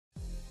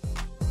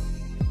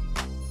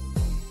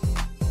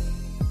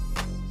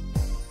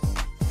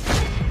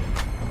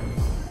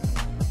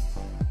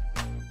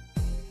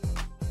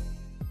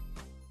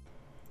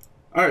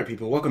All right,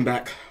 people, welcome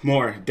back.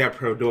 More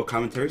Devpro Duel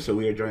commentary. So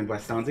we are joined by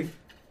Stonzy.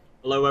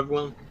 Hello,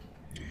 everyone.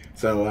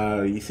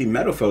 So you see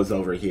Metalfoes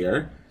over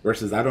here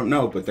versus I don't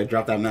know, but they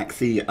dropped that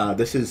Maxi.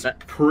 This is That,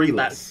 that's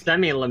pre-list.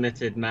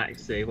 semi-limited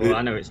maxi. Well,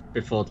 I know it's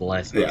before the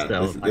list, but Yeah,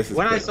 still. this is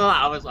When I pre-list. saw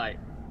that, I was like,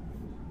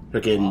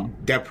 Freaking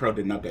what? Devpro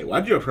didn't update.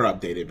 Well, Devpro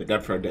updated, but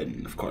Devpro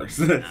didn't, of course.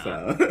 Nah,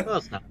 of So,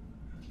 course not.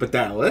 but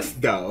that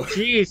list though,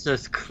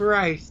 Jesus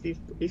Christ,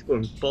 he's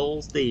going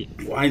balls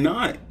deep. why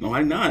not?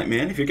 Why not,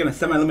 man? If you're gonna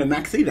semi-limit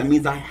Maxi, that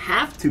means I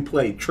have to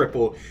play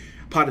triple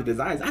Pot of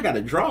Desires. I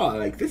gotta draw.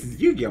 Like this is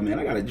Yu-Gi-Oh, man.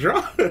 I gotta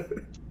draw.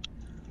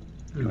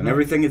 When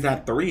everything is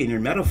at 3 in your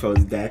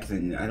Metalfoes decks,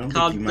 and I don't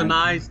Card think you might.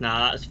 Demise,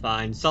 nah, that's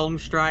fine. Solemn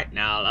Strike,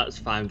 nah, that's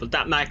fine. But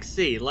that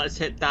maxi, let's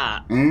hit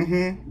that.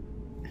 Mm-hmm.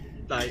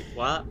 Like,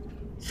 what?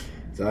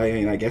 So I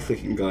mean, I guess we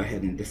can go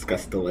ahead and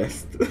discuss the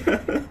list.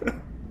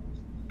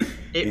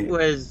 It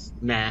was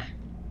meh.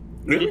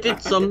 Really? It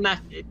did some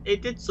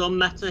it did some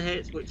meta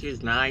hits, which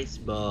is nice,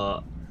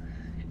 but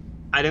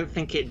I don't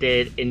think it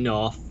did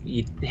enough.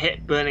 You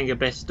hit Burning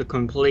Abyss the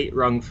complete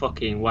wrong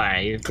fucking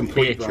way.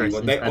 Complete wrong Beatrice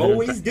way. They instead of-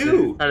 always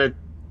do.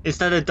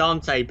 Instead of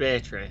Dante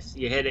Beatrice,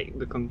 you hit it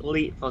the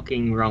complete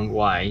fucking wrong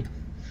way.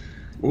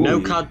 Ooh,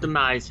 No Card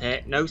Demise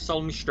hit, no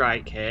Solemn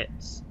Strike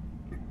hits.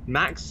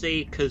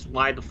 Maxi, because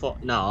why the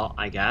fuck not,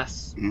 I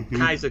guess. Mhm.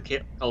 Kaiser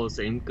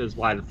Coliseum, because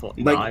why the fuck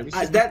Like not. It was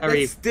just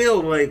that's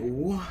still like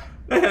what?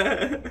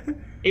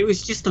 It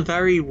was just a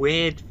very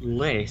weird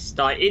list.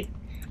 I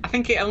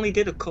think it only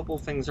did a couple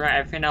things right.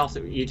 Everything else,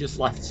 you just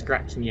left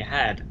scratching your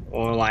head,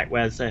 or like,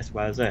 where's this?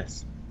 Where's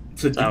this?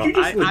 So did So you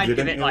just I'd give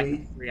it like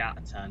legitimately? a 3 out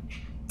of 10.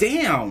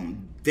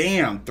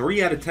 Damn,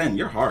 3 out of 10.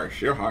 You're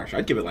harsh. You're harsh.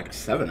 I'd give it like a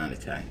 7 out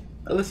of 10.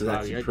 That list is Wow,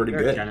 actually you're, pretty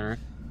you're good. generous.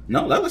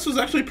 No, that list was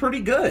actually pretty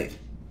good.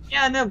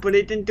 Yeah, no, but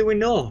it didn't do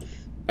enough.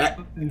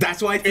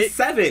 That's why it's a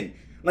 7.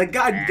 Like,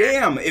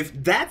 goddamn, if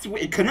that's what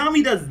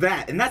Konami does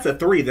that, and that's a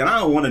 3, then I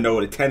don't want to know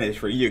what a 10 is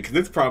for you, because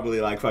it's probably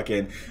like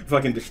fucking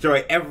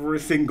destroy every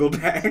single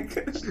deck.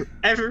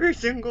 Every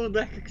single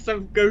deck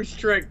except Ghost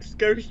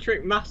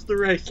Trick Master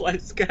Race,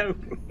 let's go.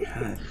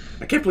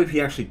 I can't believe he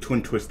actually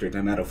twin twisted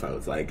them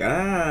Metalfoes. Like,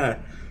 I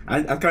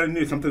kind of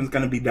knew something was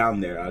gonna be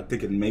down there. I was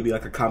thinking maybe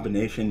like a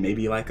combination,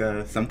 maybe like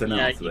a something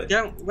Yeah, else. you But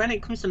don't, when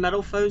it comes to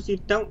Metalfoes, you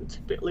don't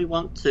typically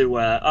want to,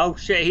 oh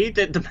shit, he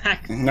did the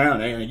max.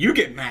 no, you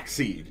get max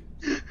seed.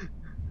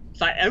 It's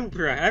like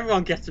Oprah,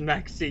 everyone gets a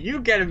maxi,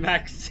 you get a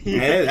maxi.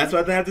 Yeah, that's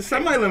why they have to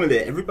semi-limit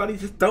it.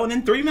 Everybody's just throwing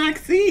in 3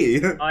 max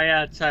seed. Oh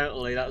yeah,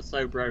 totally, that's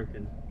so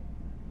broken.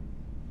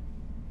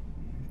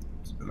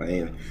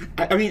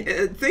 I mean,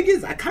 the thing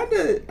is, I kind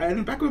of, in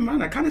the back of my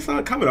mind, I kind of saw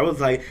it coming. I was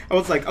like,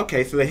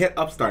 okay, so they hit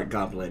Upstart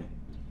Goblin.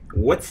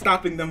 What's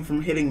stopping them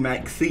from hitting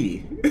Max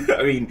C?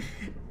 I mean,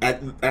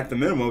 at the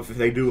minimum, if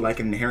they do like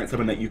an inherent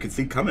summon that you can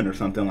see coming or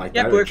something like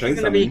Yeah, that, but or if you're chain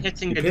going to be summon,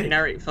 hitting you the pick.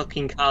 generic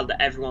fucking card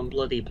that everyone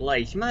bloody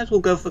plays, you might as well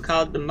go for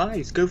Card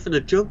Demise. Go for the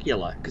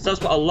Jugular, because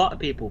that's what a lot of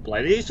people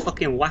play. They just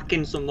fucking whack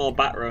in some more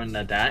back row in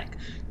their deck,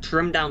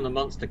 trim down the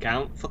monster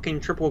count,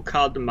 fucking triple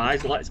Card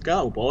Demise, let's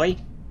go, boy.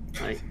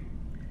 Like,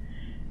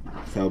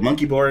 So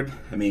monkey board,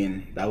 I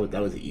mean, that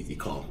was an easy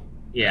call.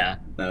 yeah.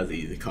 That was an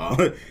easy call.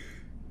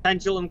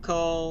 Pendulum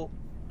Call,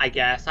 I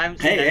guess. I haven't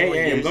seen hey, anyone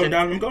I'm use going it.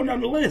 down. I'm going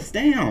down the list.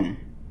 Damn.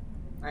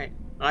 Right.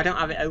 I don't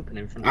have it open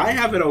in front of me. I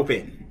have it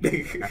open.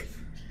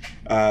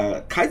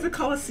 Kaiser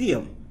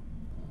Coliseum.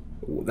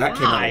 That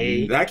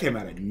Why? came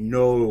out of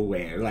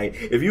nowhere. Like,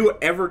 if you were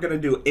ever gonna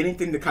do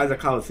anything to Kaiser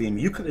Coliseum,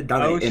 you could have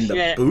done Oh it in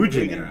shit, the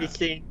Bujin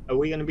era. are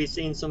we going to be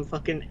seeing some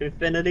fucking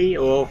Infinity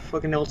or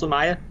fucking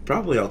Ultimaya?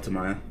 Probably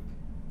Ultimaya.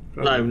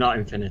 No, not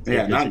Infinity.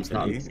 Yeah, not it's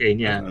not a Infinity. machine.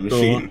 Yeah, Not a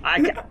machine.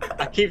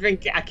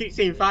 I keep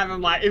seeing 5.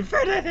 I'm like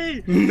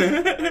Infinity.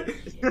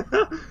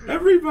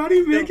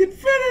 Everybody make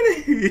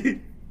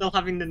Infinity. Still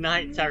having the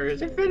night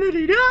terrors.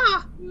 Infinity,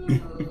 nah.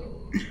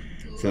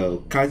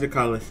 So Kaiser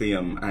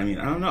Coliseum. I mean,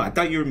 I don't know. I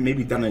thought you were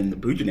maybe done it in the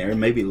Bujin era,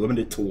 maybe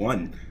limited to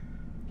 1.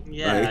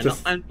 Yeah, Like,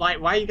 just- and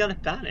like, why are you gonna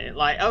ban it?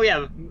 Like, oh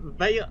yeah,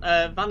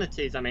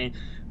 Vanities. I mean,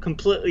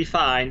 completely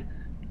fine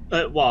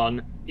at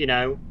 1. You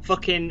know,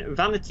 fucking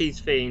Vanities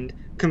Fiend,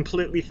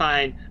 completely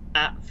fine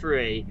at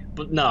 3.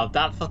 But no,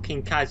 that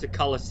fucking Kaiser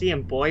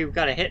Coliseum, boy, we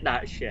gotta hit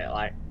that shit.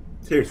 Like,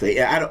 Seriously,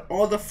 out of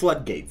all the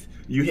floodgates,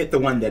 you hit the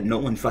one that no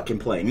one's fucking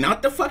playing.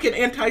 Not the fucking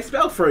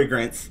anti-spell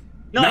fragrance.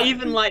 not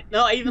even like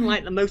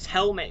the most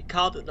helmet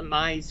card that the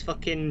Mize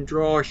fucking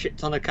draw a shit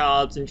ton of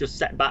cards and just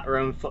set back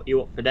row and fuck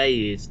you up for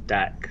days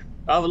deck.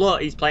 Oh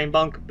look, he's playing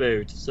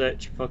Bonkaboo to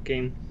search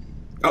fucking.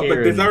 Oh, but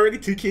there's Kieran. already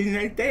 2 Keating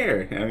right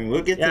there. I mean,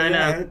 we'll get to Yeah, I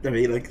know. that. I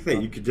mean, like I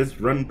said, you could just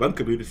run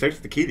Bunkaboo to search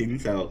the Keating,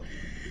 so...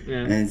 Yeah.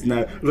 And it's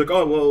not... Like,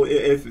 oh, well,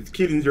 if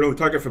Keating's your only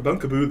target for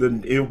Bunkaboo,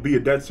 then it'll be a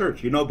dead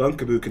search. You know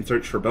Bunkaboo can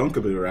search for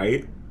Bunkaboo,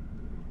 right?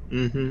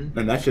 Mm-hmm.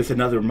 And that's just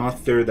another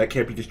monster that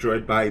can't be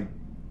destroyed by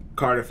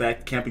card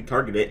effect, can't be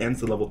targeted, ends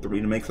to level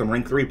 3 to make some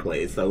rank 3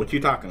 plays. So what you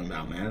talking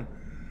about, man?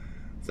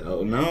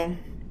 So, no...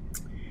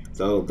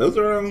 So those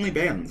are our only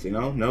bans, you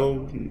know?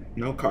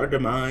 No card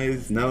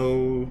demise,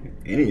 no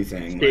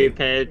anything.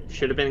 Stupid.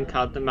 Should have been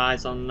Card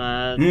Demise on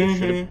there.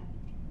 Mhm.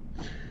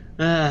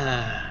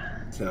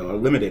 So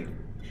limited.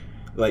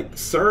 Like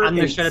Sir and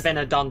there should have been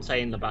a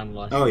Dante in the ban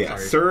list. Oh yeah,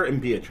 sorry. Sir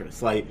and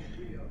Beatrice. Like,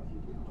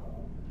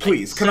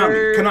 please,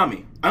 Sir...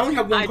 Konami. I only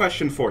have one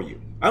question for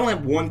you. I only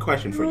have one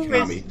question for you,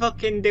 Konami. Who is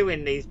fucking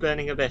doing these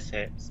Burning Abyss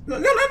hits?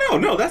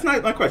 No. That's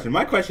not my question.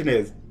 My question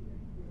is,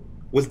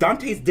 was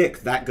Dante's dick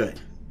that good?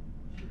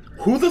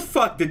 Who the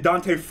fuck did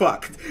Dante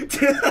fuck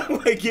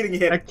like getting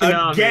hit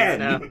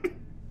again?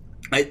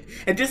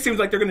 It just seems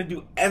like they're gonna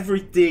do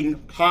everything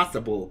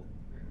possible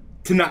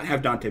to not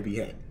have Dante be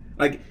hit.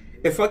 Like,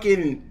 if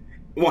fucking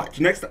watch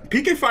next time,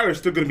 PK Fire is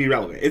still gonna be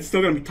relevant. It's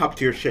still gonna be top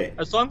tier shit.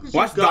 As long as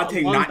watch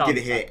Dante not get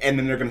hit, and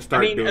then they're gonna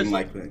start doing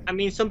I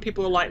mean, some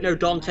people are like, no,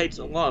 Dante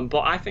doesn't want,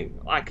 but I think,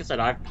 like I said,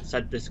 I've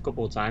said this a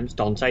couple of times,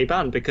 Dante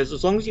ban, because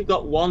as long as you've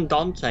got one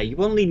Dante, you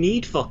only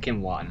need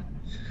fucking one.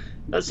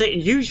 That's it.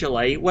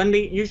 Usually when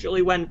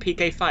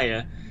PK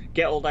Fire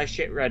get all their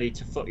shit ready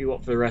to fuck you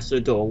up for the rest of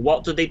the duel,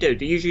 what do? They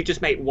usually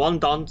just make one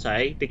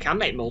Dante. They can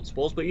make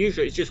multiples, but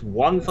usually it's just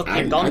one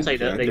fucking Dante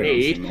that they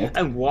need,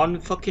 and one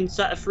fucking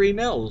set of 3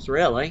 mills,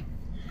 really.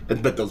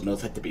 But those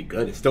mills have to be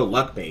good. It's still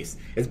luck based.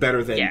 It's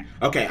better than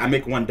okay, I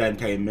make one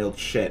Dante and mill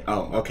shit.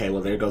 Oh, okay,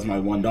 well there goes my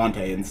one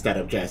Dante instead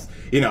of just,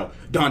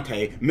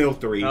 Dante, mill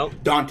 3,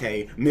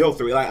 Dante, mill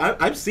 3.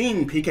 Like I've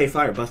seen PK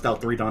Fire bust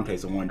out 3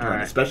 Dantes in one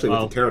turn, especially with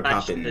the Terror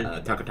Top and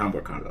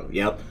Takatambor combo.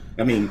 Yep.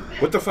 I mean,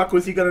 what the fuck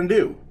was he gonna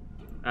do?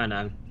 I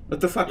know.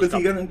 What the fuck was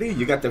he gonna do?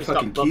 You got the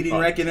fucking Keating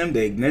wrecking him,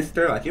 the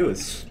Ignister, like it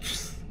was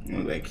just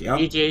like, yeah.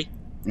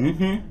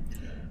 GG.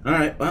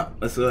 Alright, well,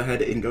 let's go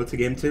ahead and go to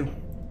game 2.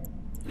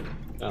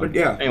 But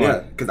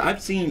yeah, because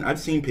I've seen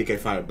PK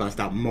Fire bust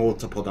out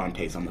multiple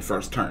Dantes on the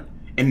first turn.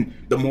 And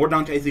the more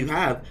Dantes you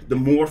have, the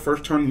more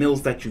first turn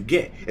mills that you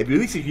get. At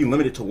least if you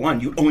limit it to 1,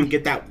 you only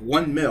get that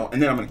 1 mill,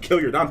 and then I'm gonna kill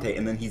your Dante,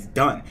 and then he's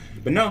done.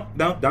 But no,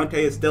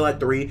 Dante is still at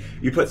 3.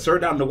 You put Sir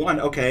down to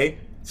 1, okay.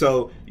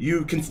 So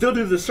you can still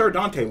do the Sir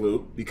Dante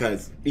loop,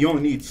 because you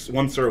only need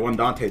 1 Sir, 1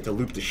 Dante to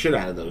loop the shit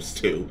out of those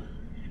 2.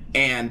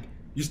 And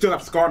you still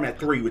have Scarm at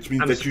 3, which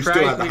means that you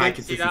still have the high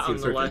consistency of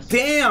Search.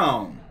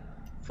 Damn!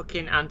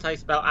 Fucking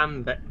anti-spell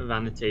and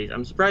vanities.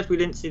 I'm surprised we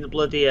didn't see the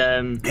bloody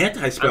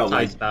anti-spell.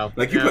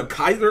 Like you put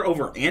Kaiser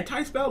over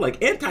anti-spell?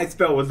 Like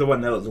anti-spell was the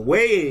one that was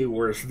way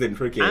worse than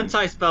freaking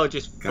anti-spell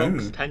just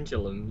fucks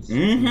pendulums.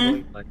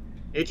 Like,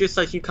 it just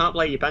says you can't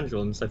play your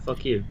pendulums, so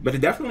fuck you. But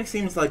it definitely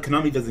seems like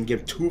Konami doesn't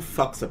give 2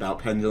 fucks about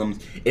pendulums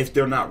if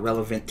they're not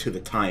relevant to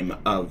the time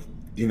of,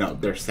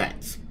 their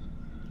sets.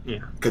 Yeah.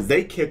 Because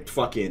they kicked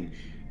fucking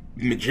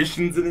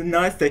magicians in the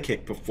nuts, they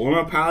kick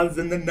performer pilots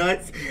in the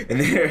nuts,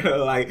 and they're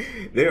like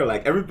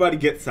everybody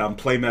gets some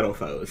play metal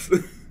foes.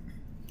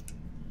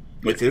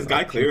 Which this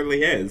guy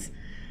clearly is.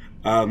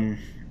 So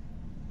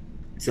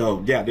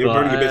yeah, they're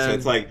burning Abyss. So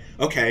it's like,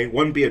 okay,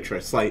 1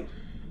 Beatrice, like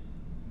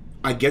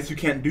I guess you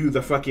can't do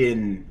the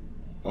fucking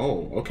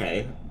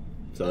okay.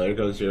 So there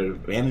goes your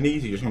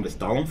vanities, you just want to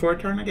stall him for a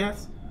turn, I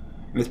guess?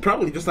 And it's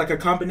probably just like a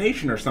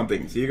combination or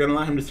something. So you're gonna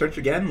allow him to search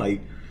again?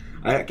 Like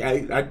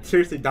I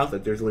seriously doubt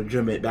that there's a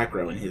legitimate back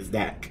row in his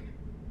deck.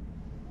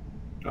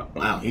 Oh,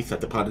 wow, he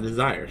set the Pot of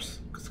Desires.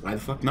 Cause why the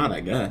fuck not,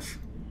 I guess.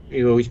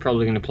 He's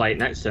probably going to play it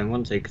next turn,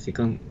 won't he? Because he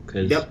couldn't.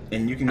 Yep,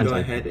 and you can go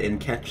ahead and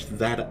catch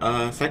that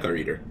Psycho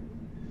Reader.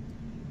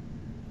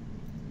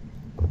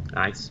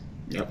 Nice.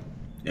 Yep.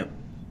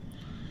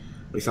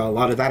 We saw a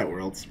lot of that at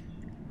Worlds.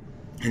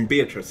 And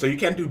Beatrice. So you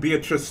can't do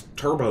Beatrice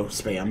turbo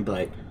spam,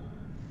 but,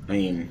 I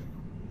mean...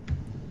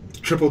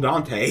 Triple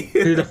Dante.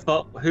 Who the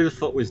fuck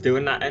was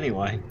doing that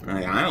anyway?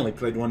 I only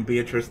played 1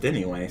 Beatrice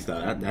anyway, so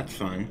that's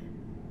fine.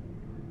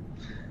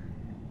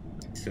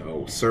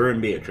 So Sir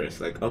and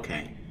Beatrice, like,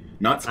 okay,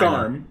 not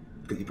Scarm,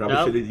 because you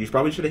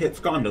probably should have hit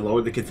Scarm to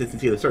lower the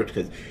consistency of the search.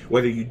 Because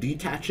whether you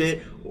detach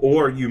it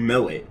or you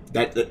mill it,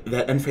 that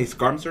unfaced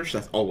Scarm search,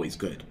 that's always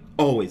good,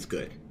 always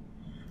good.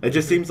 It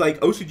just seems like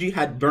OCG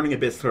had Burning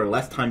Abyss for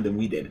less time than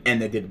we did, and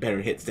they did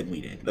better hits than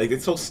we did. Like,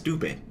 it's so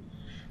stupid.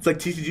 It's like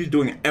TCG is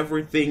doing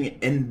everything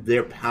in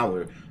their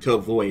power to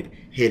avoid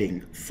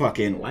hitting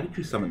fucking... Why did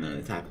you summon that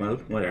attack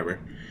mode?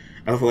 Whatever.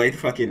 Avoid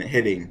fucking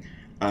hitting...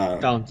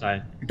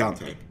 Dante.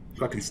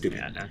 Fucking stupid.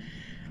 Yeah,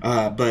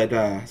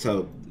 no.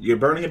 So, your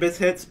Burning Abyss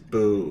hits?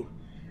 Boo.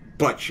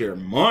 But your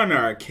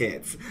Monarch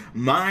hits?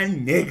 My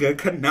nigga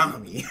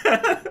Konami.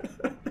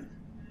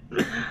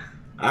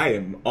 I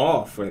am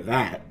all for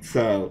that.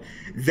 So,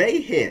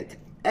 they hit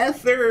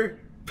Ether,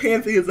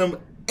 Pantheism,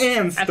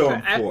 and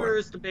Storm Ether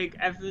is the big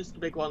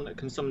one that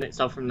can summon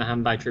itself from the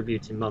hand by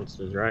tributing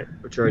monsters, right?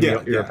 Which are in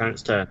your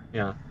opponent's turn.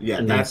 Yeah. Yeah,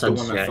 and that's the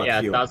one that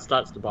fucks you.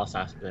 That's the boss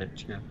ass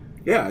bitch. Yeah.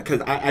 Yeah,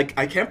 because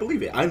I can't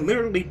believe it. I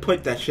literally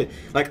put that shit...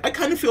 Like, I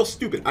kind of feel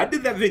stupid. I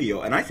did that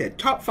video, and I said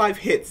top 5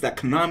 hits that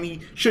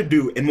Konami should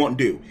do and won't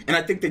do. And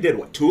I think they did,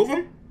 what, 2 of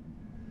them?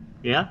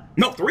 Yeah?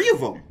 No, 3 of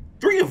them.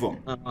 3 of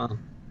them.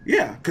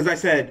 Yeah, because I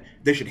said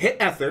they should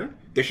hit Ether,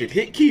 they should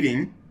hit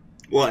Keating...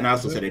 Well, and I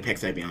also said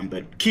Apex Avion,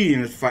 but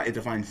Keating is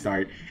a fine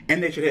start,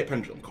 and they should hit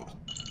Pendulum Call.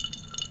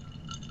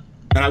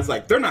 And I was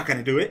like, they're not going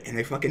to do it, and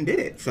they fucking did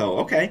it. So,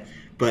 okay.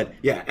 But,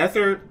 yeah,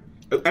 Ether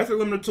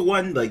limited to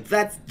 1, like,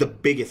 that's the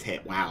biggest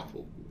hit. Wow.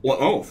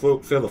 Well, feel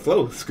the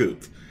flow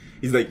scooped.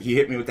 He's like, he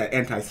hit me with that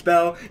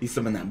anti-spell. He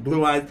summoned that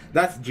blue eyes.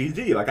 That's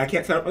GG. Like, I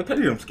can't set up my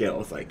pendulum scale.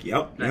 It's like,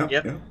 yep.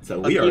 So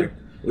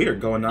we are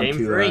going on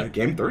to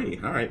game 3.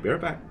 All right, be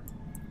right back.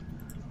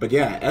 But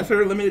yeah,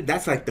 Ether Limited,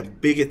 that's like the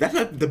biggest, that's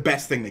like the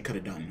best thing they could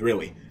have done,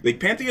 really. Like,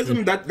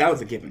 Pantheism, that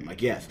was a given,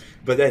 like, yes.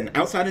 But then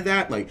outside of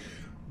that, like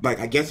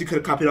I guess you could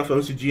have copied off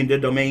OCG and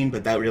did Domain,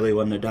 but that really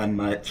wouldn't have done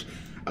much.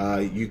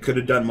 You could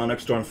have done Monarch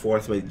Storm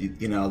Force, but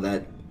you know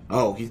that.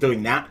 Oh, he's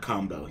doing that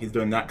combo.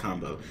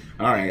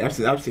 All right,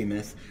 I've seen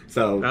this.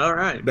 So all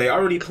right, they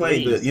already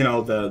played the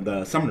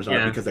Summoners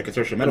art because they could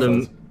search your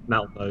Metalfoes.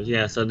 Metalfoes,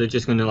 yeah. So they're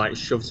just gonna like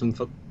shove some.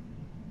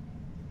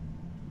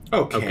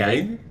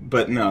 Okay,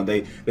 but no,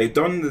 they've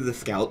done the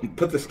Scout,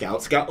 put the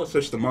Scout will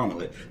search the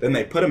Monolith. Then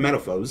they put a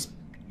Metalfoes,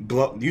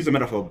 use a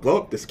Metalfoe, blow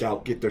up the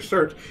Scout, get their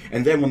search,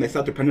 and then when they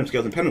set their Pendulum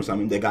Scales and Pendulum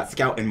Summon, they got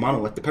Scout and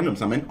Monolith to Pendulum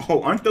Summon.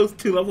 Oh, aren't those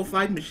 2 level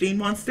 5 machine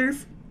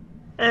monsters?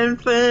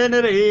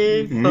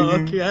 Infinity,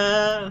 fuck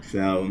yeah.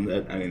 So,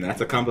 I mean,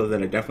 that's a combo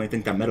that I definitely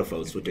think that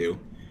Metalfoes would do.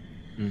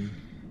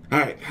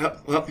 Alright,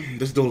 well,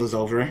 this duel is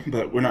over,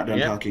 but we're not done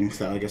talking,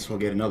 so I guess we'll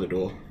get another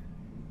duel.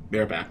 Be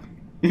right back.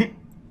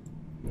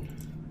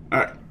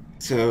 Alright,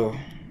 so...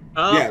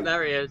 Oh, yeah.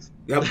 There he is.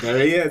 Yep,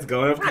 there he is,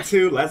 going up to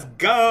 2, let's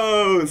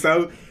go!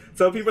 So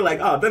people are like,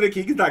 oh, Thunder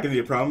King is not going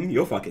to be a problem.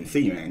 You'll fucking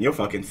see, man, you'll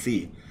fucking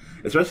see.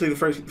 Especially the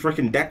first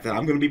freaking deck that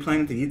I'm going to be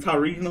playing at the Utah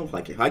Regional.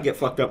 Like, if I get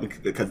fucked up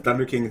because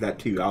Thunder King is at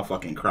 2, I'll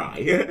fucking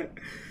cry.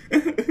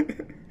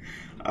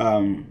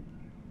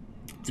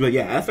 But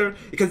yeah, Ether,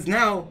 because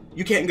now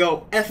you can't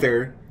go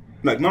Ether,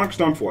 like Monarch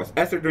Storm Force,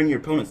 Ether during your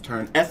opponent's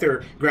turn,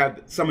 Ether,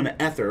 summon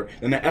an Ether,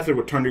 then the Ether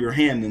would turn to your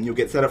hand and you'll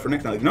get set up for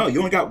next time. Like, no, you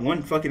only got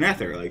 1 fucking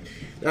Ether. Like,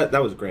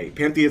 that was great.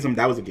 Pantheism,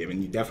 that was a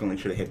given. You definitely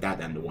should have hit that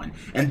down to 1.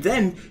 And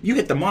then you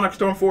hit the Monarch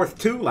Storm Force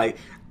too, like...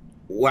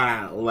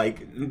 Wow,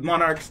 like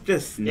Monarchs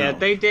just no. Yeah,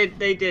 they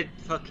did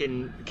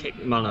fucking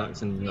kick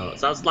Monarchs in the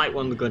nuts. That's like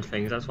one of the good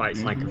things. That's why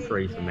it's like a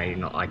 3 for me,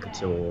 not like a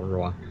 2 or a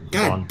 1.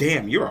 God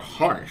damn, you are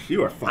harsh.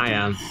 You are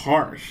fucking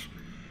harsh.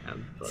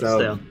 But so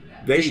still,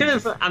 they should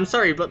have. I'm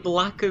sorry, but the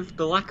lack of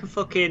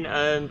fucking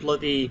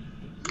bloody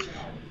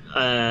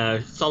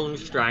Solemn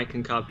Strike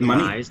and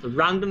Compromise, the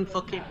random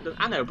fucking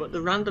I know, but the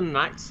random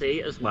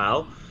Maxi as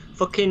well,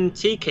 fucking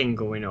T-King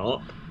going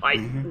up.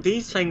 Like,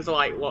 these things are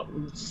like what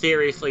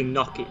seriously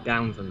knock it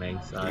down for me.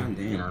 So,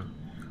 you know.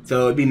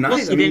 So it'd be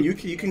nice. I mean, you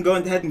can go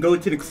ahead and go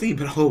into the Xyz,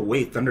 but oh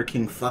wait, Thunder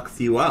King fucks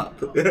you up.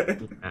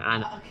 I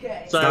know.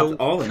 So stops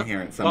all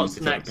inherent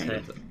summons. What's next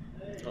hit?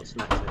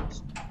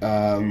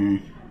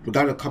 We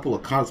got a couple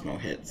of Cosmo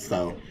hits.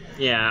 So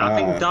yeah, I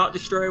think Dark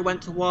Destroyer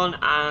went to 1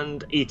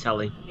 and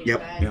E-Telly.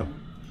 Yep.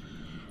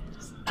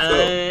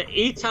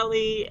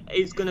 E-Telly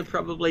is going to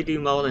probably do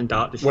more than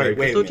Dark Destroyer.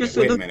 Wait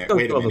a minute.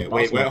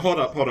 Hold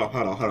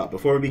up.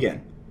 Before we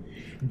begin.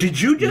 Did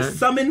you just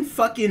summon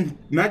fucking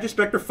Magic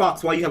Spectre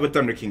Fox while you have a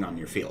Thunder King on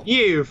your field?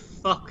 You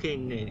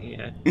fucking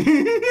idiot.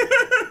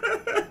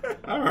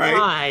 Alright.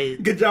 Why?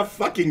 Good job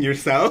fucking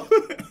yourself.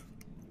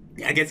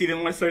 I guess you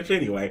didn't want to search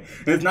anyway.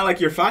 And it's not like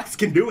your Fox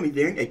can do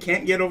anything. It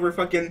can't get over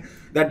fucking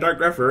that Dark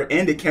Grepher,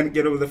 and it can't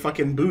get over the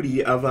fucking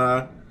booty of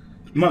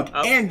Monk,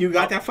 and you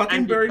got that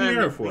fucking Buried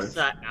Mirror Force.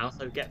 Now,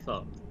 so get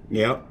fucked.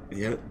 Yep.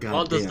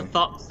 What does the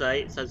Fox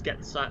say? It says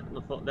get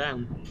the foot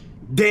down.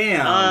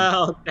 Damn.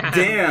 Oh,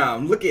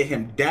 damn. Look at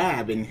him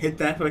dab and hit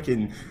that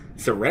fucking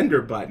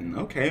surrender button.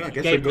 Okay, I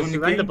guess we're going to game 2.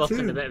 Surrender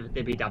button a bit of a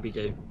dibby dabby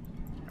do.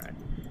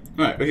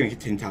 Alright, we're going to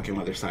continue talking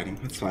while they're siding.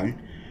 That's fine.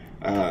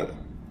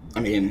 I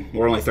mean,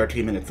 we're only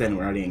 13 minutes in.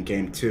 We're already in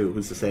game 2.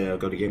 Who's to say I'll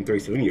go to game 3?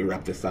 So we need to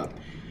wrap this up.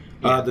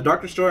 The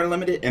Dark Destroyer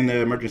Limited and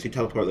the Emergency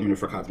Teleport Limited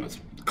for Cosmos.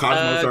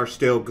 Cosmos are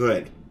still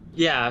good.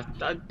 Yeah,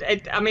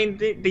 I mean,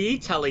 the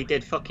E-Telly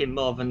did fucking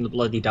more than the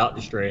bloody Dark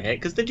Destroyer hit,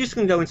 because they're just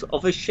going to go into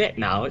other shit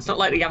now. It's not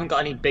like they haven't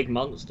got any big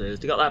monsters.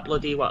 They got that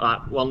bloody,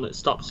 that one that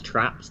stops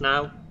traps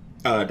now?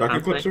 Dark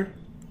Eclipser?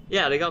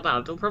 Yeah, they got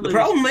that. They'll probably the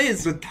problem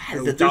is that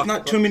there's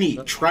not too many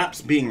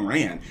traps being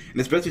ran,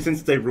 and especially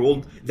since they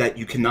ruled that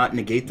you cannot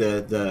negate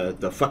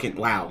the fucking...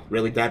 Wow,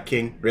 really, Dab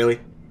King? Really?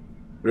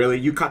 Really?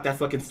 You caught that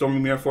fucking Stormy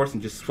Mirror Force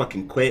and just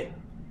fucking quit?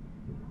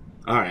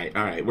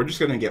 Alright. We're just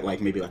gonna get,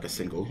 like, maybe, like, a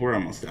single. We're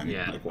almost done.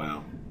 Yeah. Like,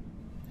 wow.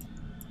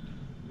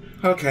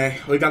 Okay,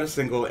 we got a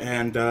single,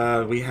 and,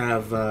 we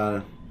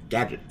have,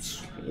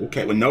 gadgets.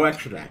 Okay, with no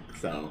extra deck,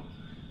 so...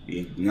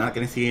 You're not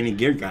gonna see any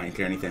gear guidance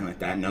or anything like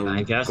that. No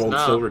gold,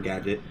 silver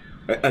gadget.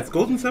 It's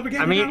gold and silver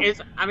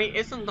gadget I mean,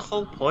 isn't the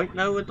whole point,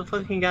 though, with the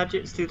fucking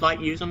gadgets to, like,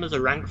 use them as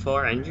a rank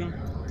 4 engine?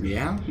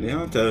 Yeah,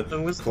 to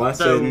plus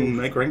and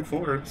make rank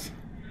 4s.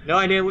 No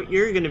idea what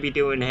you're going to be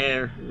doing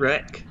here,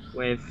 Rick,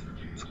 with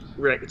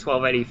Rick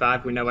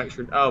 1285 with no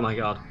extra... Oh my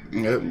god.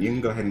 You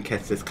can go ahead and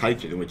catch this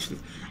Kaiju, which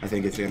I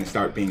think is going to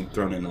start being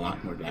thrown in a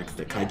lot more decks.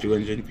 The Kaiju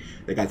engine,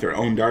 they got their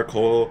own Dark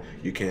Hole.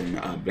 You can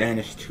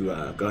vanish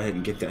to go ahead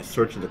and get that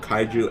Search of the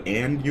Kaiju,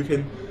 and you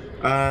can,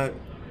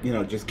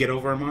 just get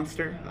over a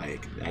monster.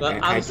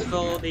 But as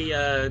for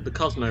the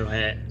Cosmo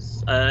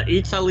hits,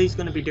 E-Telly's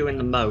going to be doing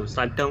the most.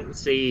 I don't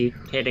see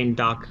hitting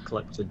Dark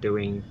Eclipse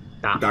doing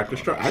Dr.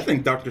 Destroyer. I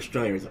think Dr.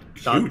 Destroyer is a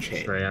huge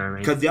hit.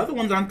 Because the other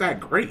ones aren't that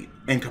great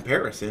in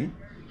comparison.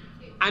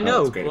 I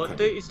know,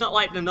 but it's not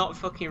like they're not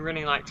fucking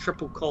running like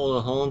triple Call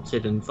of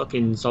Haunted and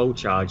fucking Soul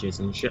Charges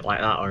and shit like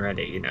that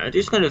already, you know? They're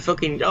just gonna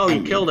fucking, oh,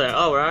 you killed it.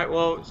 Oh, right,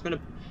 well, it's gonna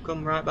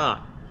come right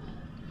back.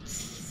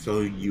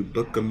 So you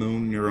book a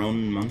moon your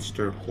own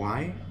monster,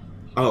 why?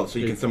 Oh, so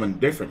you can summon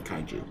different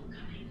kaiju.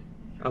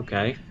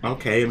 Okay.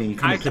 Okay, I mean, you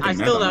kind of I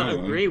still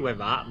don't agree with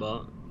that,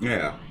 but...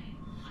 Yeah.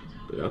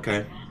 But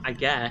okay. I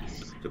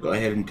guess. So go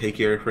ahead and take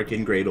your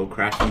freaking Gradle,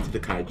 crash into the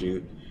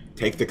kaiju,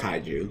 take the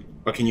kaiju.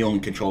 Or can you only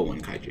control one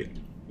kaiju?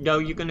 No,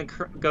 you're gonna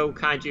go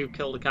kaiju,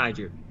 kill the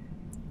kaiju.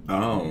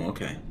 Oh,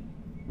 okay.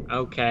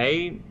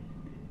 Okay.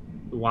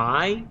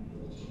 Why?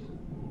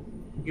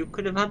 You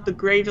could have had the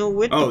Gradle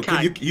with the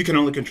kaiju. Oh, you can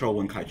only control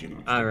one kaiju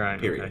monster. Alright,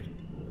 period. Okay.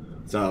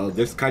 So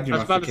this kaiju monster cannot be...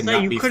 I was about to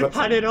say, you could have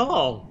had it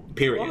all.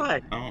 Period.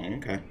 Why? Oh,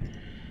 okay.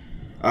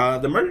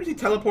 The emergency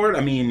teleport,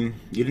 I mean,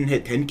 you didn't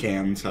hit tin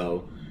can,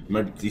 so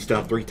you still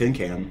have 3 tin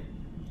can.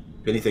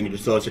 If anything, you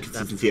just still have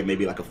consistency of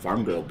maybe like a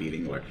farm girl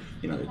beating or,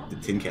 you know, the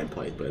tin can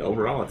play. But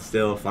overall, it's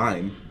still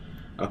fine.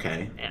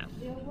 Okay. Yeah.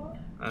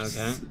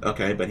 Okay.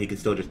 Okay, but he can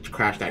still just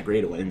crash that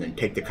Gradle and then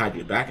take the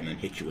kaiju back and then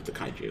hit you with the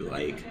kaiju.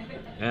 Like,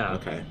 yeah.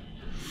 Okay.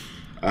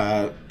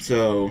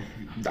 So,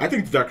 I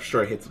think the Dark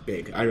Destroyer hits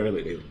big. I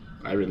really do.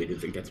 I really do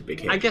think that's a big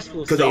hit. I guess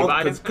we'll see. Because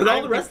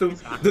all the rest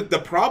of them, the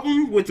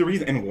problem with the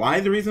reason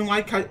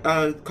why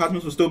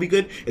Cosmos will still be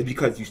good is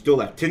because you still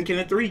have Tin Can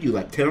at 3, you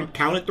have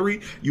Count at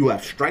 3, you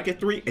have Strike at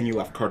 3, and you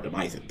have Card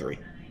Demise at 3.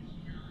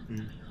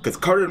 Because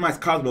Card Demise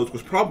Cosmos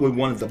was probably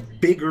one of the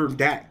bigger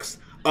decks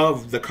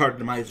of the Card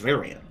Demise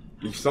variant.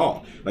 You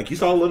saw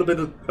a little bit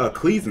of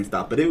Cleese and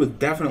stuff, but it was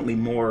definitely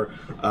more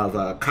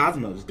of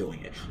Cosmos doing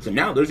it. So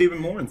now there's even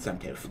more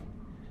incentive.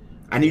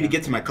 I need to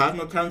get to my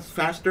Cosmo Towns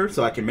faster,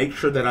 so I can make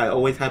sure that I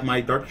always have my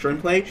Dark Destroyer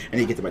in play. I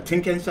need to get to my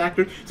Tin Cans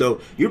faster.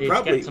 So you're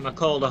probably get to my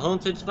Call the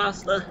Haunted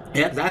faster.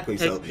 Yeah, exactly.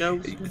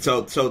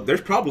 So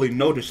there's probably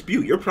no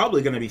dispute. You're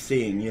probably going to be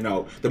seeing, you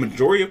know, the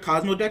majority of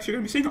Cosmo decks you're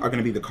going to be seeing are going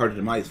to be the Card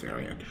Demise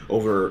variant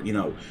over, you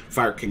know,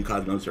 Fire King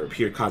Cosmos or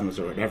Pure Cosmos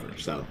or whatever.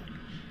 So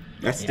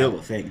that's still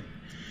a thing.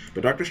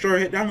 But Dark Destroyer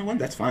hit down to 1,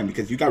 that's fine,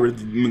 because you got rid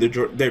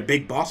of their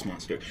big boss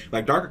monster.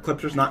 Like, Dark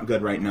Eclipser's not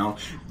good right now.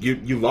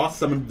 You lost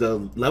some of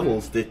the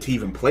levels to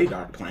even play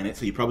Dark Planet,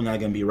 so you're probably not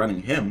going to be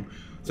running him.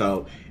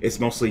 So, it's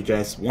mostly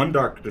just 1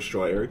 Dark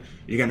Destroyer.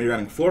 You're going to be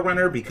running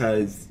Forerunner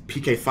because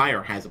PK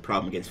Fire has a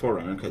problem against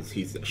Forerunner, because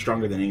he's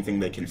stronger than anything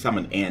they can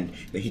summon, and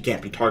he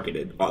can't be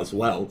targeted as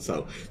well.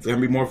 So, it's going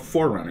to be more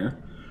Forerunner.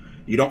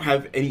 You don't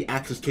have any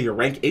access to your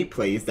rank 8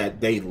 plays that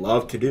they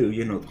love to do.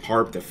 You know, the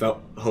Harp, the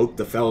Hope,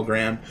 the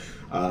Felgram,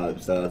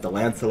 the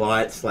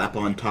Lancelot, slap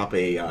on top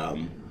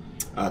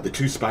the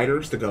 2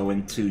 spiders to go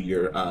into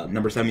your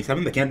number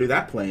 77. They can't do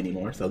that play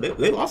anymore, so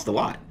they lost a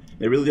lot.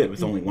 They really did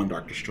with only 1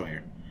 Dark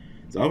Destroyer.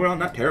 So overall,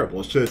 not terrible.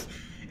 It's just,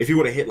 if you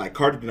would have hit like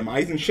Card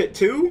Demise and shit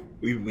too,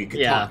 we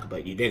could talk,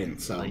 but you didn't.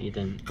 So you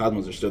didn't.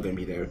 Cosmos are still going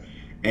to be there.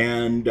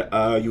 And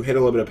you hit a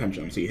little bit of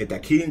Pendulum, so you hit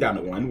that Keating down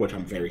to 1, which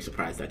I'm very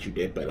surprised that you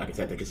did, but like I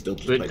said, they could still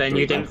just But then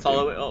you didn't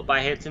follow it up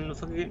by hitting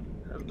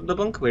the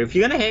Bunker Wheel. If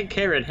you're going to hit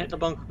Kieran, hit the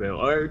Bunker Wheel,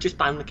 or just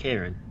ban the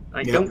Kieran.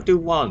 Like, don't do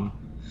 1.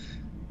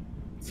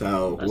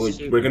 So,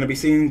 we're going to be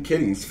seeing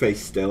Keating's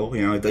face still.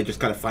 You know, they just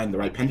got to find the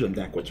right Pendulum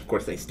deck, which, of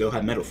course, they still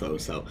have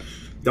Metalfoes, so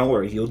don't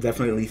worry. You'll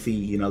definitely see,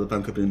 you know, the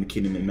Bunker Wheel,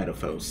 Keating, and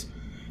Metalfoes.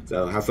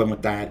 So have fun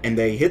with that. And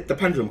they hit the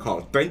Pendulum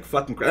Call. Thank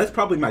fucking Christ. That's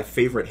probably my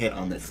favorite hit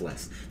on this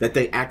list. That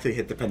they actually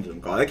hit the Pendulum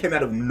Call. That came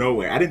out of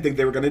nowhere. I didn't think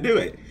they were going to do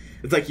it.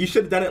 It's like, you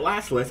should have done it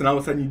last list, and all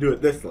of a sudden you do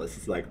it this list.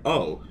 It's like,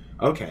 oh,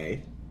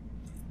 okay.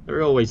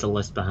 They're always a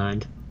list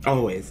behind.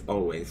 Always,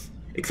 always.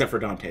 Except for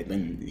Dante.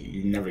 Then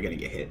you're never going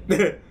to get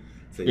hit.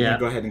 So you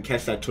go ahead and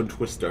catch that Twin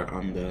Twister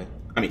on the...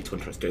 Twin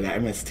Twister, that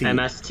MST.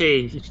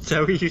 MST.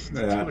 So used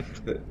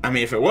to I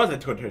mean, if it was a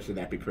Twin Twister,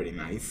 that'd be pretty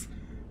nice.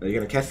 You're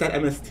going to catch that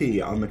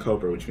MST on the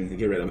Cobra, which means you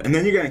get rid of it. And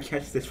then you're going to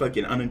catch this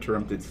fucking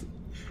uninterrupted...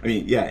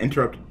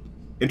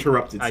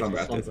 interrupted Slumber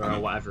or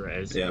whatever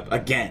it is. Yeah,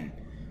 again.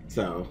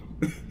 So,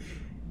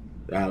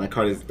 that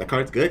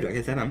card's good. Like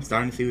I said, I'm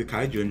starting to see the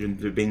Kaiju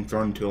engine being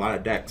thrown into a lot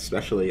of decks,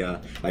 especially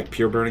like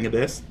Pure Burning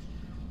Abyss.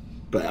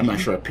 But I'm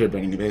not sure if Pure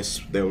Burning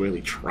Abyss they'll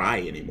really try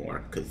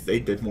anymore, because they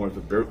did more of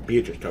a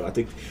Beatrice throw. I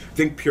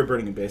think Pure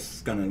Burning Abyss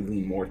is going to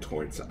lean more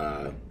towards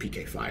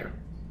PK Fire.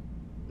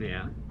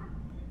 Yeah.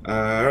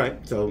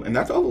 Alright, so, and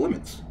that's all the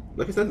limits.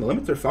 Like I said, the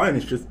limits are fine.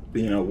 It's just,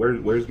 you know,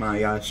 where's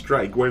my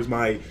Strike? Where's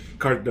my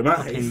Card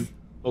Demise?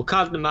 Well,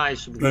 Card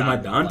Demise should be my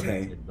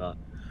Dante.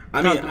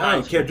 I mean, I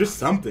don't care. Just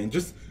something.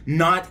 Just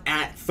not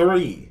at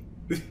 3.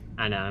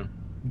 I know.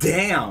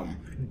 Damn.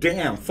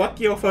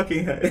 Fuck your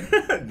fucking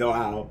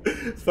wow.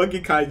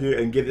 Fucking Kaiju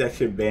and get that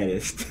shit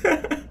banished.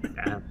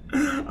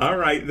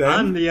 Alright then.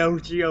 I'm the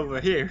OG over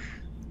here.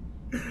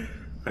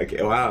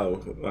 Okay,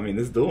 wow. I mean,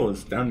 this duel is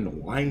starting to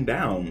wind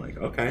down. Like,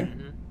 okay.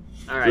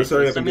 Alright, so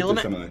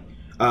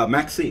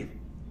Max C.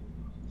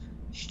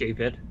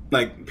 Stupid.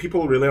 Like,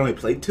 people really only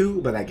played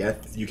 2, but I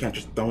guess you can't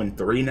just throw in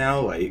 3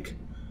 now. Like,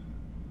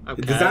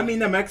 does that mean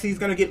that Max C is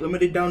going to get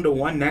limited down to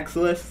 1 next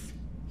list?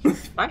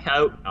 I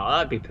hope not.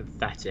 That'd be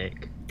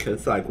pathetic.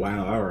 Cause like,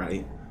 wow, all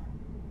right,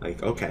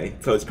 like okay,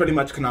 so it's pretty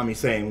much Konami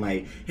saying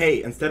like,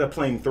 hey, instead of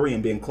playing 3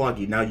 and being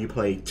cloggy, now you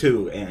play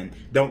 2 and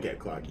don't get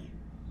cloggy.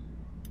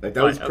 Like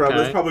that was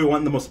probably one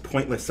of the most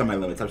pointless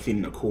semi-limits I've seen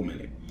in a cool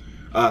minute.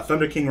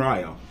 Thunder King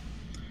Ryo.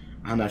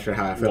 I'm not sure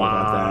how I feel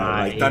about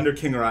that. Like Thunder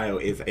King Ryo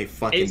is a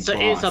fucking boss.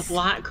 It's a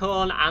black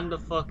horn and a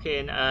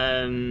fucking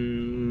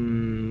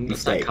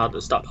what's that card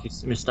that stops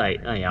you?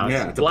 Mistake. Oh yeah.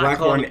 Yeah, it's a black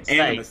horn and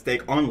a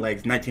mistake on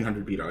legs.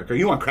 1900 beat arc. Are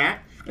you on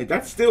crack? Like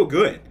that's still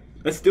good.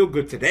 That's still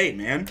good today,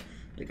 man.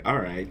 Like all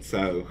right,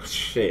 so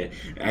shit.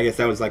 I guess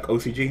that was like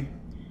OCG.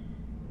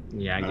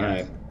 Yeah, I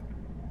guess.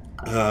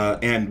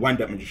 And Wind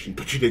Up Magician,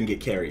 but you didn't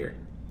get Carrier.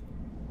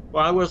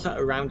 Well, I wasn't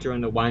around during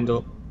the Wind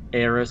Up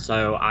era,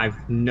 so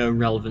I've no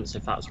relevance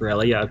if that's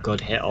really a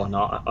good hit or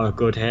not, or a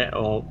good hit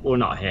or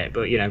not hit,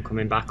 but you know,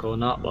 coming back or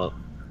not. But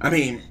I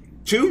mean,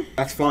 2,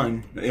 that's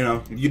fun. You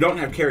know, you don't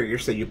have Carrier,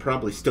 so you're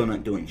probably still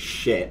not doing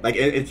shit. Like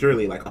it's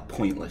really like a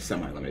pointless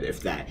semi-limit,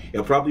 if that.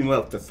 It'll probably move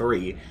up to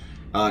 3.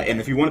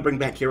 And if you want to bring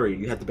back Carrier,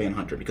 you have to ban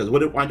Hunter. Because what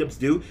did Wind-Ups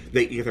do?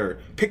 They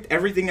either picked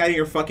everything out of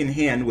your fucking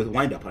hand with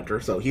Wind-Up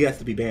Hunter, so he has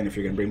to be banned if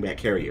you're going to bring back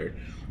Carrier.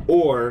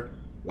 Or,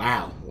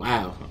 wow.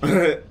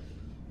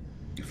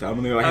 So I'm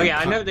gonna go ahead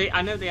I know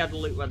they had a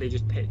loop where they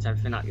just picked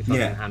everything out your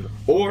fucking hand.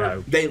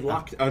 Or they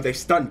locked, or they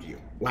stunned you.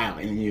 Wow,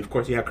 and of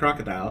course you have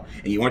Crocodile,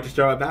 and you want to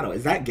start a battle.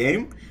 Is that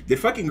game? Did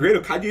fucking Great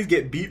Okajis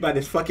get beat by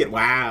this fucking,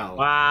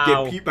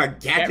 get beat by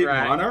Gadget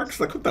Monarchs?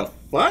 Like, what the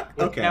fuck?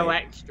 With no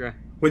extra.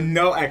 With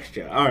no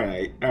extra.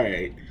 Alright.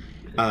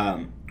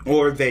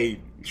 Or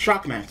they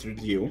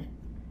Shockmastered you.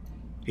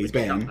 He's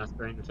banned.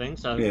 Shockmastering the thing,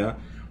 so. Yeah.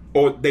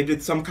 Or they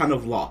did some kind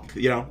of lock,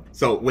 you know?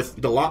 So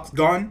with the locks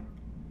gone,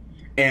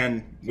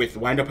 and with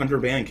Wind Up Hunter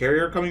ban and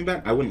Carrier coming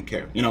back, I wouldn't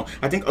care. You know,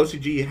 I think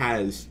OCG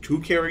has 2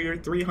 Carrier,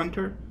 3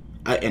 Hunter.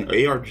 And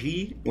ARG,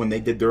 when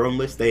they did their own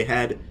list, they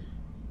had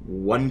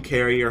 1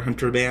 Carrier,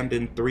 Hunter band,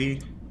 and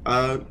 3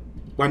 Wind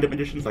Up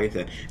Magicians. Like I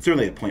said, it's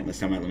really a pointless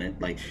semi-limit.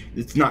 Like,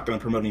 it's not going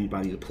to promote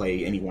anybody to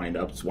play any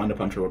Wind-Ups. Wind Up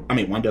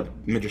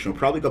Magician will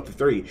probably go up to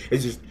 3.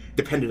 It's just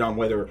dependent on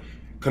whether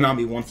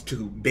Konami wants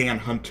to ban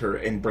Hunter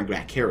and bring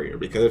back Carrier.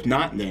 Because if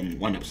not, then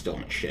Wind-Up's still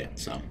in shit,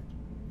 so.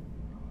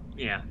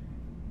 Yeah.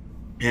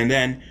 And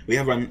then we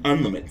have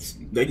Unlimits.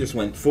 They just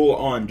went full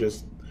on,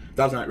 just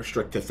does not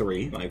restrict to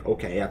 3. Like,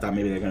 okay, I thought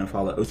maybe they're gonna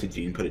follow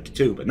OCG and put it to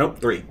 2, but nope,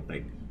 3.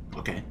 Like,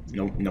 okay,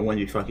 no one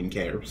you fucking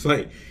cares.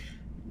 Like,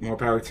 more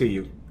power to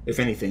you. If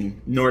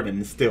anything, Norden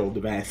is still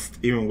the best,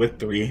 even with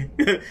 3.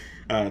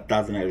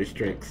 Does not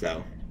restrict,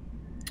 so.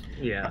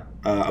 Yeah.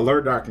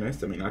 Alert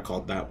Darkness. I mean, I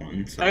called that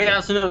one. So. Oh yeah,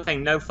 that's another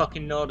thing. No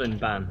fucking Norden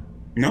ban.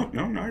 No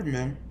Norden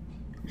ban.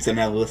 So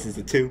now the list is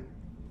a 2.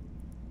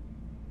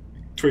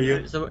 For you?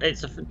 It's a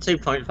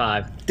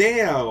 2.5.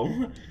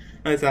 Damn!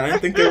 I didn't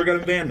think they were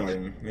going to ban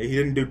Norden. He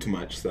didn't do too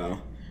much,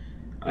 so.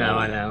 No,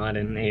 I know, I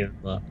didn't either,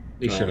 but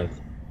he should have.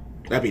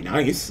 That'd be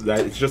nice.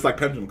 It's just like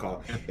Pendulum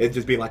Call. It'd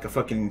just be like a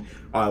fucking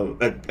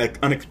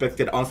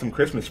unexpected awesome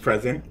Christmas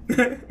present.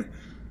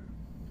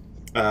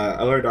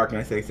 Alert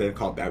Darkness, they said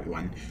called that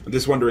one. I'm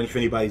just wondering if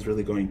anybody's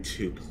really going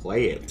to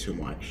play it too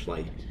much.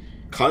 Like,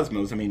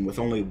 Cosmos, I mean, with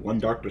only 1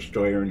 Dark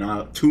Destroyer,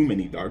 not too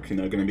many Darks, you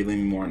know, going to be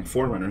leaning more on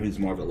Forerunner, who's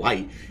more of a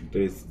light.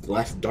 There's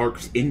less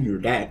Darks in your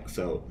deck,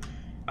 so,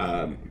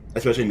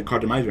 especially in the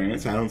card demise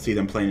variant, so I don't see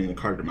them playing in the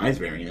card demise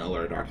variant,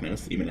 Alert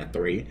Darkness, even at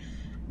 3.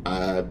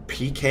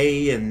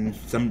 PK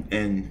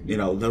and you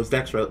know, those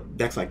decks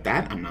like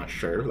that, I'm not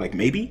sure. Like,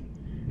 maybe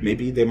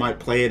they might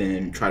play it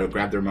and try to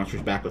grab their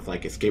monsters back with,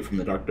 like, Escape from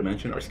the Dark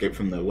Dimension, or Escape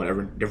from the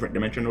whatever different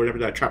dimension, or whatever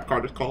that trap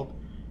card is called.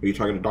 Are you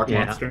targeting a Dark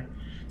Monster?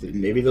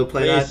 Maybe they'll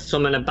play that.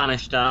 Summon a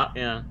banished art,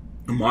 yeah.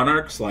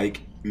 Monarchs, like,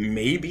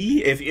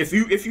 maybe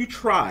if you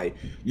try,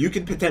 you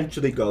could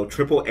potentially go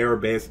triple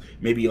Erebus,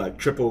 maybe like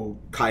triple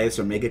Caius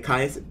or Mega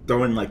Caius,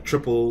 throw in like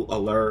triple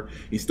Allure.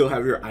 You still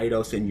have your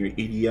Eidos and your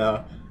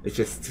Idia.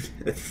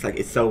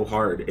 It's so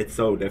hard. It's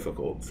so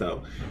difficult.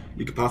 So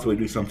you could possibly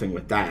do something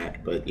with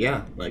that. But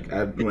yeah, like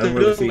I don't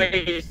really see.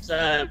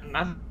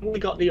 Have we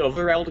got the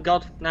other Elder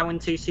God now in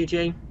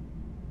TCG?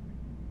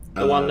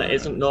 The one that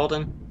isn't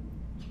Norden.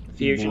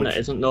 Fusion that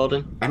isn't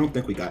Norden. I don't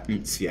think we got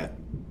Unts yet.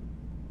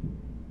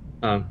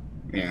 Oh.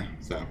 Yeah.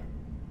 So.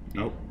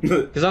 Nope.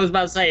 Because I was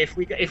about to say, if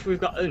we've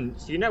got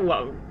Unts, you know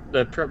what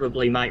they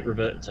probably might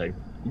revert to?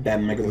 That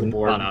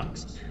Megazabort.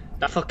 Monarchs.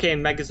 That fucking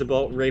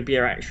Megazabort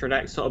Rabia extra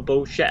deck sort of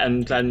bullshit,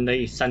 and then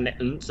they send it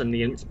Unts, and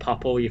the Unts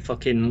pop all your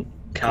fucking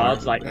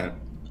cards, like...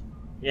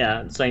 Yeah,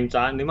 at the same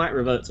time, they might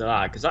revert to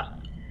that, because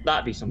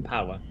that'd be some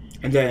power.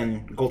 And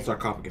then Gold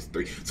Sarcophagus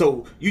 3.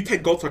 So you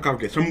take Gold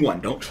Sarcophagus from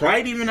 1. Don't try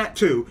it even at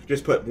 2.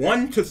 Just put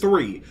 1 to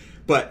 3.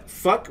 But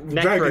fuck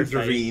Dragon's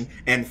Ravine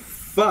and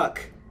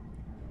fuck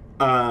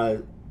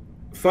Dragon's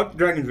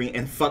Ravine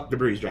and fuck the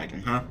Breeze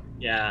Dragon, huh?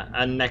 Yeah,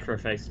 and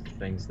Necroface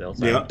things still.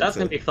 So yep, that's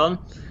gonna be fun.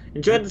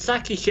 Enjoy the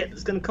Saki shit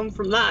that's gonna come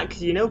from that,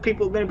 because you know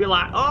people are gonna be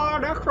like, oh,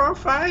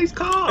 Necroface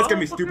card. It's gonna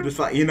be stupid as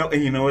fuck. You know,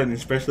 and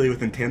especially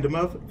within Tandem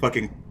of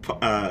fucking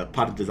Pot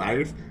of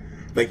Desires.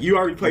 Like, you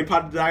already played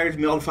Pot of Desires,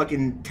 milled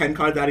fucking 10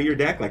 cards out of your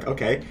deck. Like,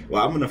 okay,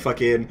 well, I'm gonna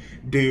fucking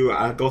do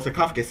Gold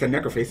Sarcophagus and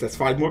Necroface. That's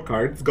 5 more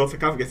cards. Gold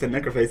Sarcophagus and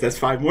Necroface. That's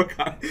 5 more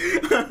cards.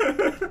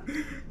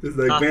 Just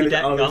like manage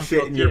all the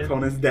shit in your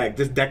opponent's deck.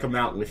 Just deck them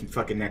out with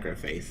fucking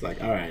Necroface. Like,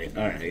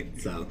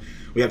 alright. So,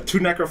 we have 2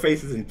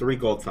 Necrofaces and 3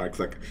 Gold Sarks.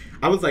 Like,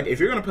 I was like, if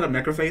you're gonna put up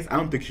Necroface, I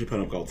don't think you should put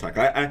up Gold Sark.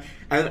 I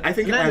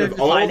think out of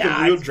all the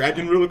real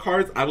Dragon Ruler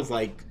cards, I was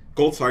like,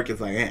 Gold Sark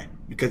is like, eh.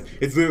 Because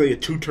it's literally a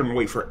 2-turn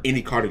wait for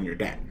any card in your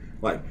deck.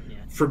 Like,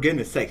 for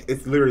goodness sake,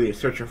 it's literally a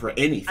searcher for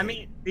anything. I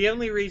mean, the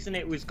only reason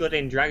it was good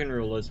in Dragon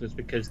Rulers was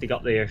because they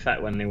got the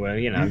effect when they were,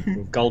 you know,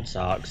 with Gold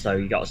Sark, so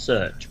you got a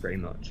search, pretty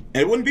much.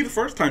 And it wouldn't be the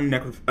first time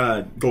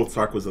Gold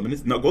Sark was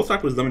limited. No, Gold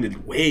Sark was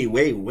limited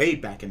way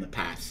back in the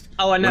past.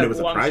 Oh, I know, but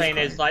what I'm saying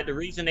is, like, the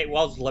reason it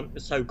was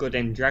so good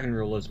in Dragon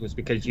Rulers was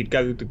because you'd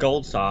go the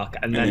Gold Sark,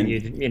 and then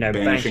you'd, you know,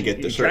 banish and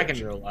get the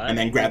Dragon Ruler. And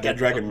then grab that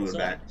Dragon Ruler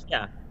back.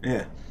 Yeah.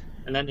 Yeah.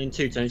 And then in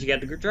 2 turns, you get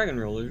the Dragon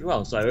Ruler as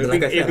well. So,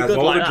 like I said, out of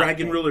all the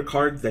Dragon Ruler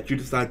cards that you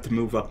decide to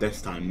move up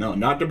this time, no,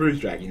 not the Bruised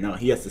Dragon. No,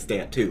 he has to stay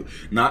at 2.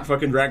 Not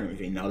fucking Dragon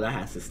Regime. No, that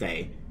has to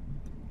stay.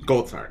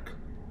 Gold Sark.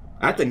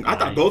 I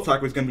thought Gold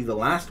Sark was going to be the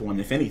last one,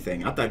 if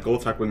anything. I thought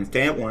Gold Sark was going to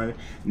stay at 1,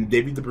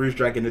 maybe the Bruised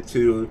Dragon at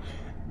 2,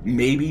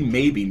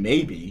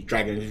 maybe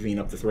Dragon Regime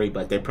up to 3,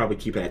 but they'd probably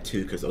keep it at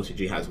 2 because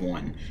OCG has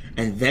 1.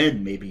 And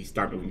then maybe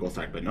start moving Gold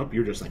Sark. But nope,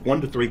 you're just like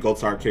 1 to 3 Gold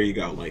Sark, here you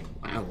go. Like,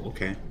 wow,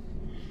 okay.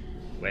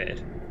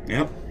 Weird.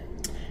 Yep.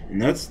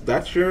 And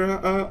that's your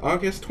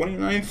August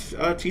 29th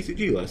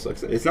TCG list.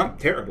 Like, it's not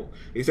terrible.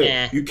 Like I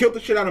said, you killed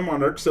the shit out of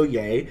Monarch, so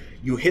yay.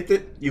 You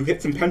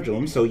hit some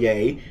Pendulums, so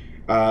yay.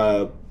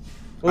 Well,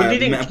 they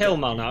didn't kill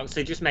Monarchs.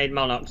 They just made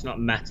Monarchs not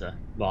meta.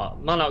 But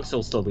Monarchs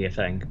will still be a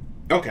thing.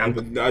 Okay,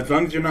 but as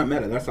long as you're not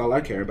meta, that's all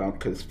I care about.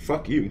 Because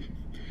fuck you.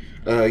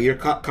 Your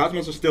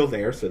Cosmos are still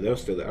there, so they're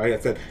still there. Like I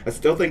said, I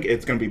still think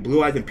it's going to be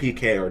Blue Eyes and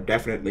PK are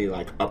definitely,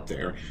 like, up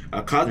there.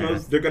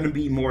 Cosmos, they're going to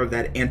be more of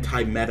that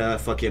anti-meta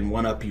fucking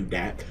one-up you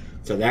dat,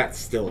 so that's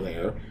still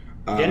there.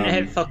 You didn't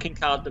hit fucking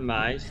Card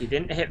Demise, you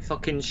didn't hit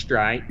fucking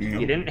Strike,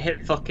 you didn't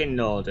hit fucking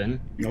Norden,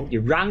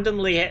 you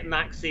randomly hit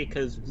Maxi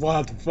because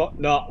what the fuck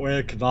not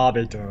with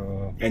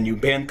Kavabito. And you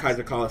banned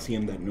Kaiser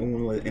Coliseum that no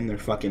one in their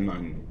fucking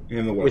mind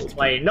in the world was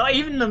playing. Not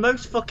even the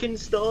most fucking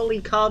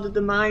stally Card of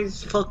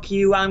Demise, fuck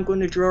you, I'm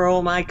going to draw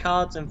all my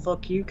cards and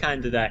fuck you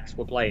kind of decks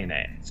were playing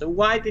it. So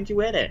why did you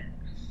hit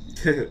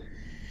it?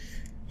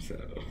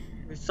 So...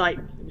 It's like,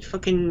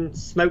 fucking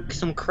smoke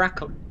some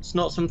crack up,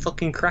 snort some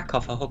fucking crack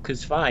off a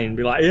hooker's fine and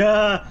be like,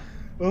 yeah,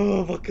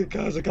 oh, fucking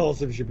Kaiser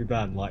Coliseum should be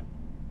banned. Like,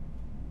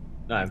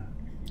 no.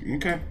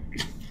 Okay.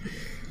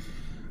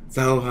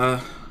 So,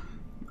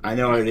 I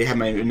know I already had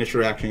my initial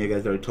reaction. You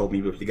guys already told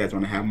me, but if you guys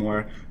want to have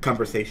more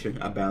conversation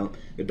about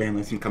the ban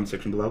list in the comment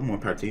section below, more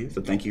part to you.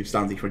 So thank you,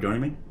 Stonzy, for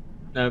joining me.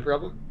 No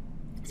problem.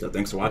 So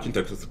thanks for watching,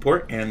 thanks for the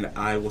support, and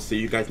I will see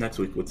you guys next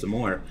week with some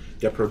more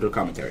Devpro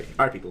commentary.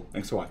 Alright, people,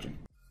 thanks for watching.